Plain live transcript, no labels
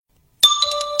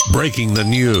Breaking the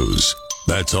news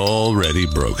that's already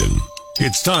broken.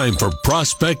 It's time for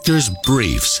Prospector's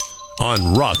Briefs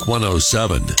on Rock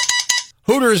 107.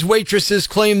 Hooters waitresses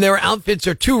claim their outfits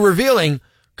are too revealing.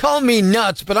 Call me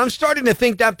nuts, but I'm starting to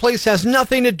think that place has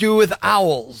nothing to do with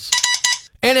owls.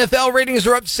 NFL ratings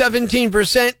are up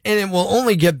 17%, and it will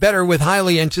only get better with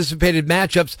highly anticipated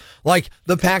matchups like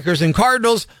the Packers and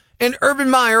Cardinals and Urban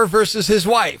Meyer versus his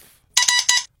wife.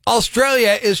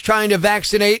 Australia is trying to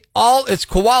vaccinate all its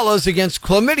koalas against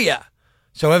chlamydia.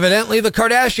 So evidently the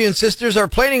Kardashian sisters are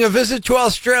planning a visit to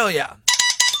Australia.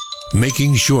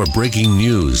 Making sure breaking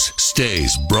news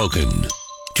stays broken.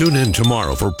 Tune in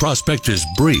tomorrow for Prospector's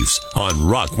Briefs on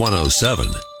Rock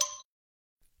 107.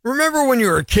 Remember when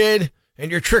you were a kid and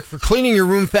your trick for cleaning your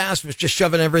room fast was just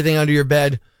shoving everything under your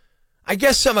bed? I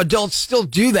guess some adults still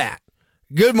do that.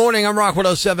 Good morning, I'm Rock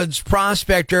 107's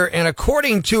Prospector, and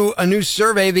according to a new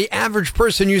survey, the average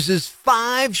person uses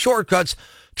 5 shortcuts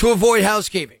to avoid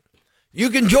housekeeping. You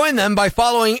can join them by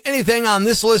following anything on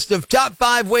this list of top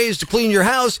 5 ways to clean your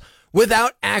house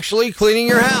without actually cleaning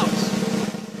your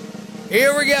house.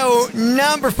 Here we go.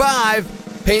 Number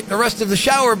 5, paint the rest of the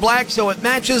shower black so it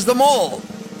matches the mold.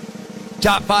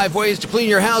 Top 5 ways to clean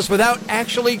your house without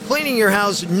actually cleaning your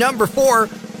house. Number 4,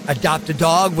 adopt a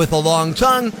dog with a long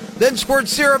tongue, then squirt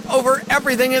syrup over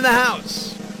everything in the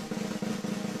house.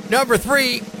 Number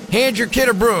 3, hand your kid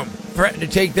a broom. Threaten to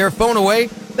take their phone away,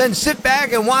 then sit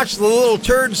back and watch the little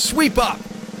turd sweep up.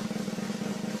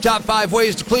 Top 5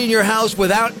 ways to clean your house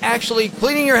without actually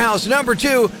cleaning your house. Number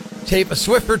 2, tape a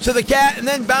Swiffer to the cat and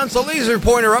then bounce a laser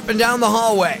pointer up and down the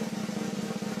hallway.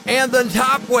 And the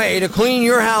top way to clean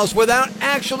your house without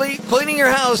actually cleaning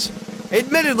your house.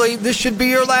 Admittedly, this should be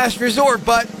your last resort,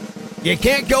 but you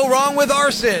can't go wrong with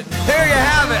arson. There you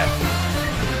have it.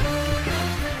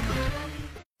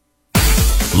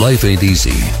 Life ain't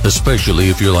easy, especially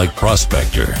if you're like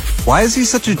Prospector. Why is he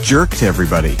such a jerk to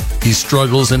everybody? He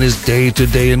struggles in his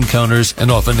day-to-day encounters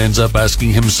and often ends up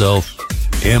asking himself,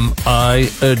 am I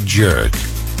a jerk?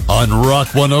 On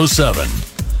Rock 107.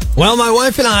 Well, my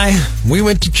wife and I, we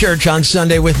went to church on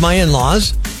Sunday with my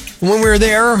in-laws. When we were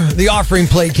there, the offering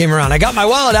plate came around. I got my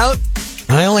wallet out,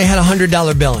 and I only had a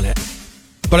 $100 bill in it.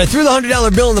 But I threw the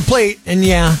 $100 bill in the plate, and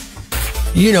yeah,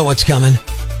 you know what's coming.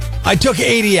 I took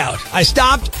 80 out. I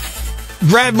stopped,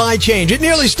 grabbed my change. It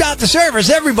nearly stopped the service.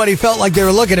 Everybody felt like they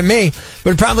were looking at me,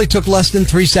 but it probably took less than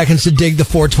 3 seconds to dig the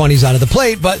 420s out of the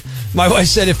plate, but my wife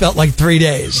said it felt like 3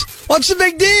 days. What's the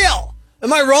big deal?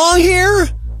 Am I wrong here?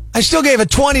 I still gave a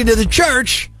 20 to the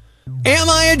church. Am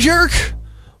I a jerk?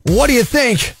 What do you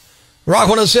think? Rock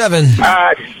 107.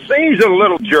 Seems a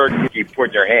little jerk if you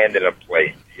put your hand in a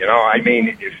plate. You know, I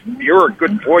mean, if you're a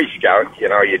good Boy Scout, you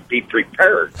know, you'd be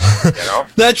prepared, you know?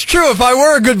 That's true. If I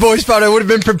were a good Boy Scout, I would have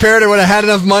been prepared. I would have had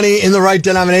enough money in the right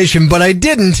denomination, but I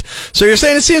didn't. So you're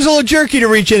saying it seems a little jerky to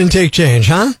reach in and take change,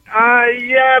 huh?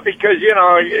 Yeah, because, you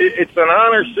know, it's an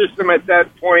honor system at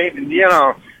that point, and, you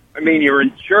know, I mean, you're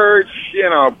in church, you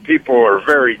know, people are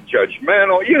very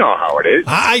judgmental. You know how it is.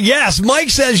 Yes. Mike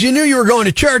says you knew you were going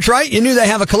to church, right? You knew they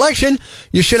have a collection.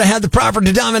 You should have had the proper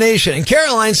denomination. And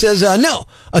Caroline says, no,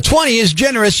 a 20 is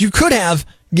generous. You could have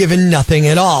given nothing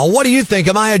at all. What do you think?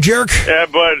 Am I a jerk? Yeah,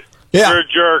 bud. Yeah. You're a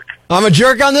jerk. I'm a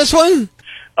jerk on this one?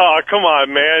 Oh, come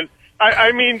on, man.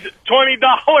 I mean, $20,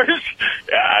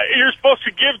 you're supposed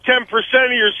to give 10%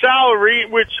 of your salary,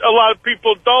 which a lot of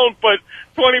people don't, but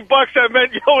 $20, that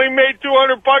meant you only made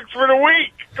 $200 for the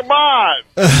week. Come on.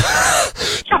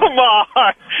 Come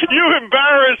on. You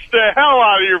embarrassed the hell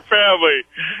out of your family.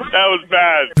 That was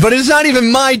bad. But it's not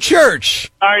even my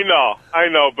church. I know,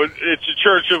 but it's a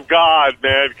church of God,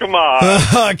 man. Come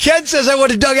on. Ken says I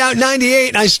would have dug out 98,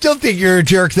 and I still think you're a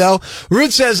jerk, though.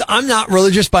 Ruth says I'm not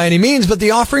religious by any means, but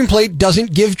the offering plate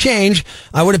doesn't give change.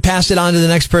 I would have passed it on to the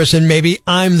next person. Maybe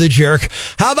I'm the jerk.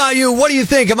 How about you? What do you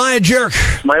think? Am I a jerk?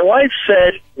 My wife said,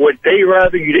 would they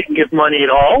rather you didn't give money at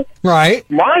all? Right.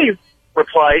 My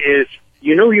reply is,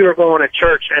 you knew you were going to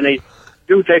church, and they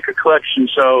do take a collection,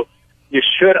 so you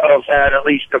should have had at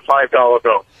least a $5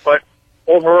 bill. But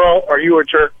overall, are you a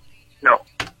jerk? No.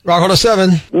 Rock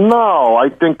 107. No, I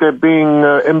think they're being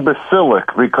imbecilic,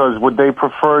 because would they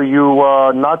prefer you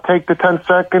not take the 10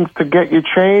 seconds to get your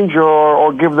change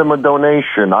or give them a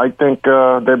donation? I think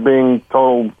they're being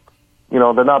told, you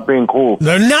know, they're not being cool.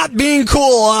 They're not being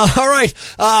cool. All right.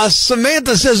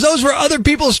 Samantha says those were other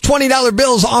people's $20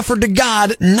 bills offered to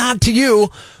God, not to you.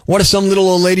 What if some little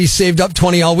old lady saved up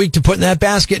 20 all week to put in that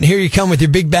basket, and here you come with your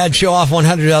big bad show off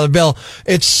 $100 bill?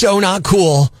 It's so not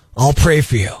cool. I'll pray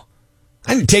for you.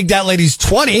 I didn't take that lady's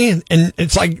 20, and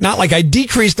it's like not like I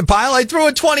decreased the pile. I threw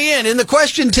a 20 in. And the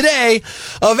question today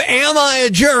of am I a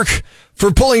jerk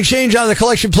for pulling change out of the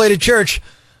collection plate at church?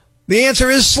 The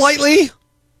answer is slightly.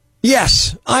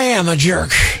 Yes, I am a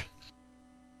jerk.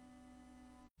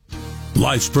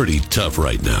 Life's pretty tough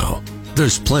right now.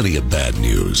 There's plenty of bad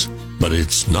news, but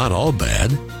it's not all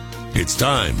bad. It's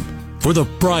time for the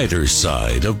brighter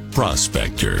side of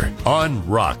Prospector on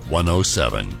Rock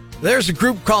 107. There's a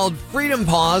group called Freedom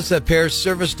Paws that pairs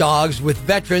service dogs with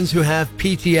veterans who have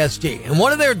PTSD, and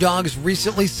one of their dogs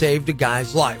recently saved a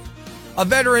guy's life. A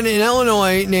veteran in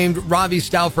Illinois named Ravi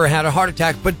Stauffer had a heart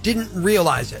attack but didn't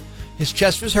realize it. His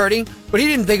chest was hurting, but he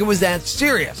didn't think it was that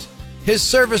serious. His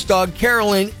service dog,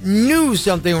 Carolyn, knew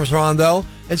something was wrong, though,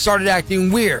 and started acting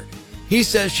weird. He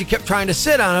says she kept trying to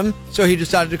sit on him, so he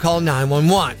decided to call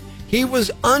 911. He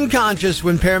was unconscious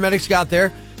when paramedics got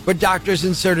there, but doctors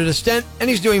inserted a stent, and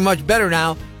he's doing much better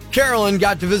now. Carolyn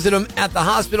got to visit him at the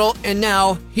hospital, and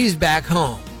now he's back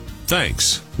home.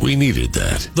 Thanks. We needed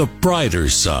that. The brighter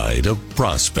side of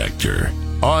Prospector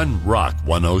on Rock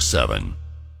 107.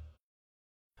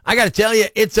 I got to tell you,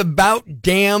 it's about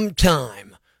damn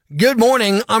time. Good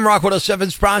morning. I'm Rock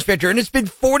 107's Prospector, and it's been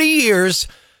 40 years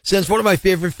since one of my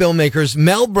favorite filmmakers,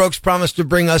 Mel Brooks, promised to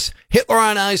bring us Hitler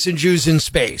on Ice and Jews in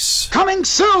Space. Coming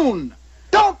soon!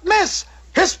 Don't miss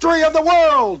History of the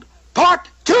World, Part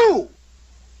 2.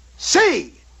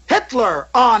 C. Hitler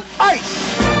on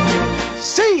Ice.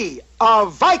 C. A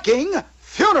Viking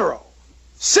Funeral.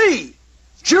 C.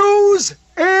 Jews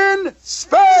in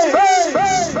Space.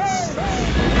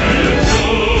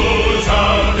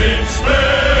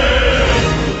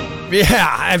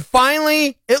 Yeah, and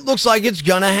finally, it looks like it's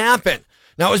gonna happen.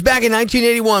 Now, it was back in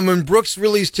 1981 when Brooks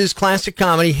released his classic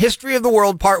comedy, History of the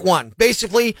World Part 1.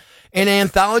 Basically, an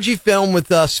anthology film with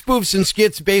spoofs and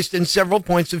skits based in several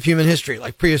points of human history,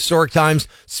 like prehistoric times,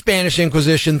 Spanish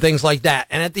Inquisition, things like that.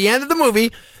 And at the end of the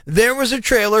movie, there was a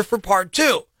trailer for Part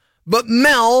 2. But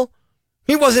Mel,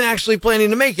 he wasn't actually planning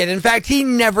to make it. In fact, he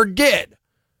never did.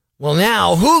 Well,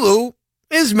 now Hulu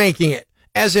is making it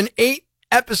as an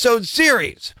 8-episode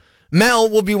series. Mel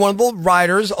will be one of the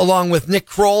writers, along with Nick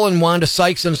Kroll and Wanda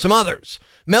Sykes and some others.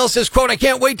 Mel says, quote, "I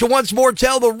can't wait to once more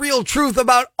tell the real truth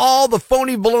about all the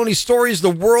phony baloney stories the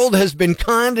world has been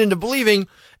conned into believing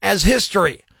as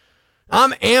history."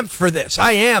 I'm amped for this.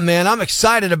 I am, man. I'm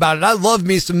excited about it. I love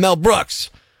me some Mel Brooks.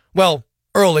 Well,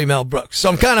 early Mel Brooks. So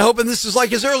I'm kind of hoping this is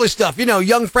like his early stuff. You know,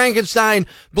 Young Frankenstein,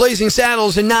 Blazing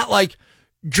Saddles, and not like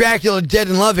Dracula Dead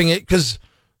and Loving It, because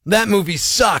that movie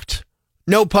sucked.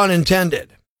 No pun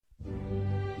intended.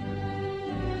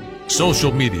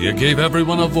 Social media gave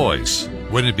everyone a voice.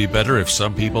 Wouldn't it be better if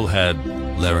some people had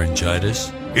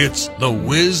laryngitis? It's the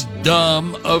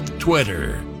wisdom of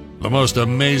Twitter. The most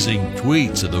amazing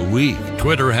tweets of the week.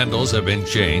 Twitter handles have been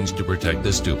changed to protect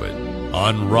the stupid.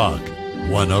 On Rock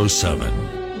 107.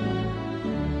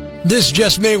 This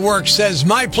just may work says,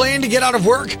 my plan to get out of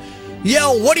work?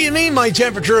 Yell, what do you mean my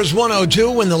temperature is 102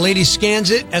 when the lady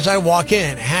scans it as I walk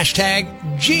in? Hashtag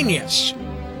genius.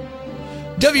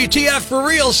 WTF for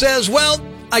real says, well,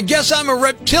 I guess I'm a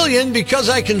reptilian because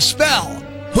I can spell.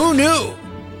 Who knew?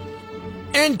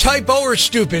 And Typo or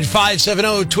Stupid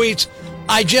 570 tweets,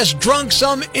 I just drunk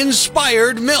some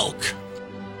inspired milk.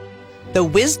 The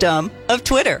wisdom of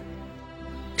Twitter.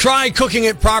 Try cooking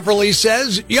it properly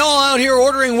says, y'all out here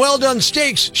ordering well-done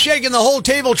steaks, shaking the whole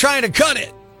table trying to cut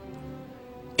it.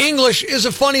 English is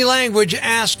a funny language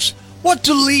asks, what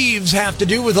do leaves have to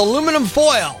do with aluminum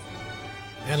foil?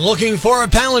 And Looking for a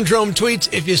Palindrome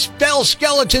tweets, if you spell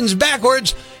skeletons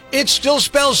backwards, it still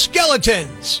spells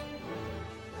skeletons.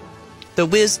 The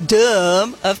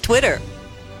wisdom of Twitter.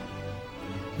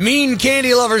 Mean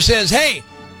Candy Lover says, hey,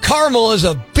 caramel is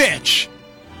a bitch.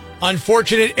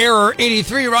 Unfortunate Error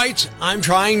 83 writes, I'm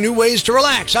trying new ways to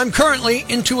relax. I'm currently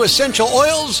into essential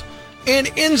oils and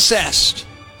incest.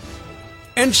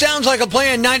 And Sounds Like a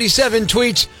Plan 97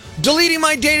 tweets, deleting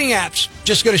my dating apps.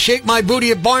 Just going to shake my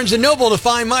booty at Barnes & Noble to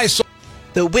find my soul.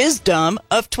 The wisdom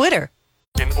of Twitter.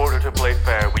 In order to play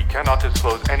fair, we cannot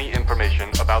disclose any information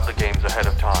about the games ahead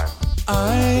of time.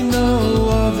 I know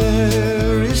all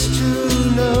there is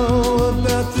to know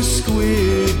about the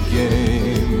Squid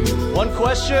Game. One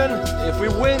question, if we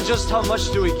win, just how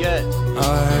much do we get?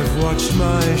 I've watched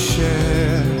my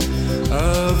share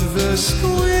of the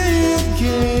Squid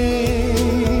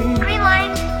Game. Green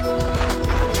light.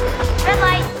 Red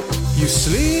light. You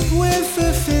sleep with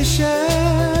the fishes.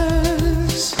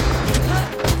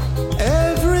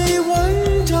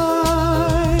 Everyone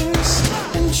dies.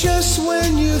 And just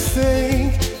when you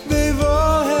think they've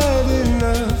all had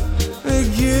enough, they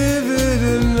give it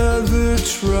another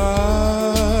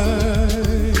try.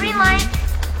 Green light.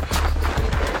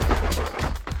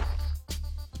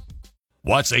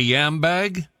 What's a yam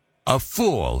bag? A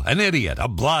fool, an idiot, a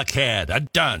blockhead, a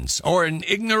dunce, or an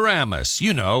ignoramus.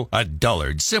 You know, a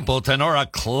dullard, simpleton, or a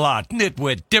clot,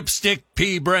 nitwit, dipstick,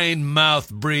 pea-brain,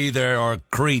 mouth breather, or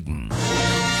cretin.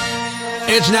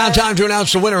 It's now time to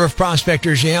announce the winner of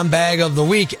Prospector's Yam Bag of the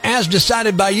Week, as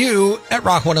decided by you at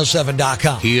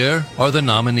rock107.com. Here are the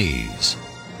nominees.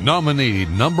 Nominee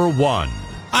number 1.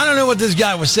 I don't know what this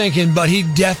guy was thinking, but he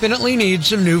definitely needs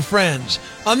some new friends.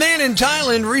 A man in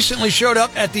Thailand recently showed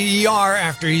up at the ER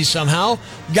after he somehow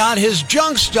got his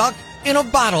junk stuck in a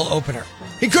bottle opener.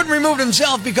 He couldn't remove it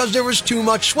himself because there was too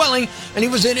much swelling and he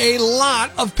was in a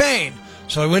lot of pain.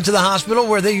 So he went to the hospital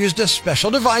where they used a special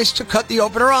device to cut the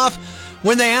opener off.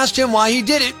 When they asked him why he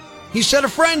did it, he said a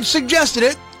friend suggested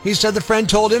it. He said the friend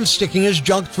told him sticking his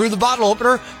junk through the bottle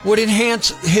opener would enhance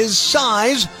his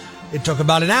size. It took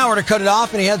about an hour to cut it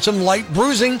off, and he had some light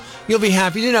bruising. You'll be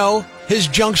happy to know his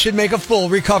junk should make a full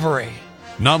recovery.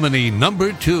 Nominee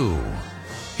number 2.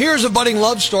 Here's a budding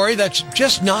love story that's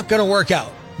just not going to work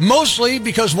out, mostly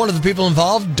because one of the people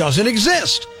involved doesn't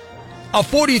exist. A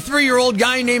 43-year-old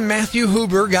guy named Matthew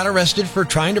Huber got arrested for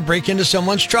trying to break into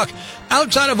someone's truck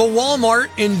outside of a Walmart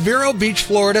in Vero Beach,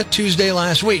 Florida, Tuesday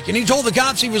last week. And he told the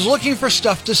cops he was looking for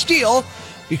stuff to steal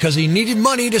because he needed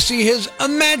money to see his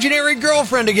imaginary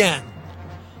girlfriend again.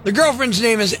 The girlfriend's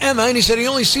name is Emma, and he said he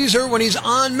only sees her when he's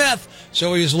on meth.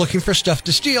 So he was looking for stuff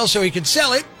to steal so he could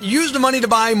sell it, use the money to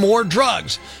buy more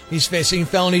drugs. He's facing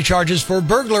felony charges for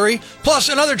burglary, plus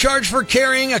another charge for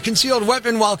carrying a concealed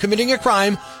weapon while committing a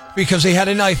crime because he had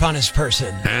a knife on his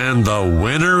person. And the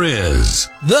winner is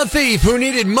the thief who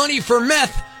needed money for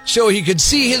meth so he could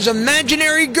see his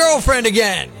imaginary girlfriend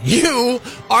again. You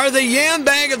are the Yam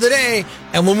Bag of the Day,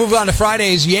 and we'll move on to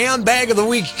Friday's Yam Bag of the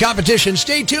Week competition.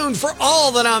 Stay tuned for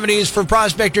all the nominees for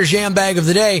Prospector's Yam Bag of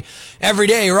the Day every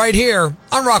day right here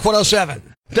on Rock 107.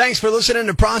 Thanks for listening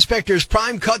to Prospector's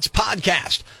Prime Cuts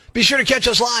podcast. Be sure to catch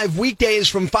us live weekdays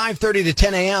from 5:30 to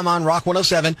 10 a.m. on Rock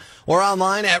 107 or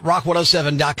online at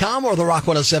rock107.com or the Rock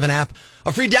 107 app,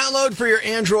 a free download for your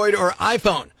Android or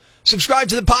iPhone. Subscribe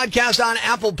to the podcast on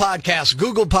Apple Podcasts,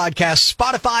 Google Podcasts,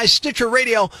 Spotify, Stitcher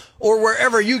Radio, or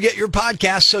wherever you get your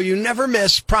podcasts so you never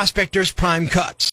miss Prospector's Prime Cuts.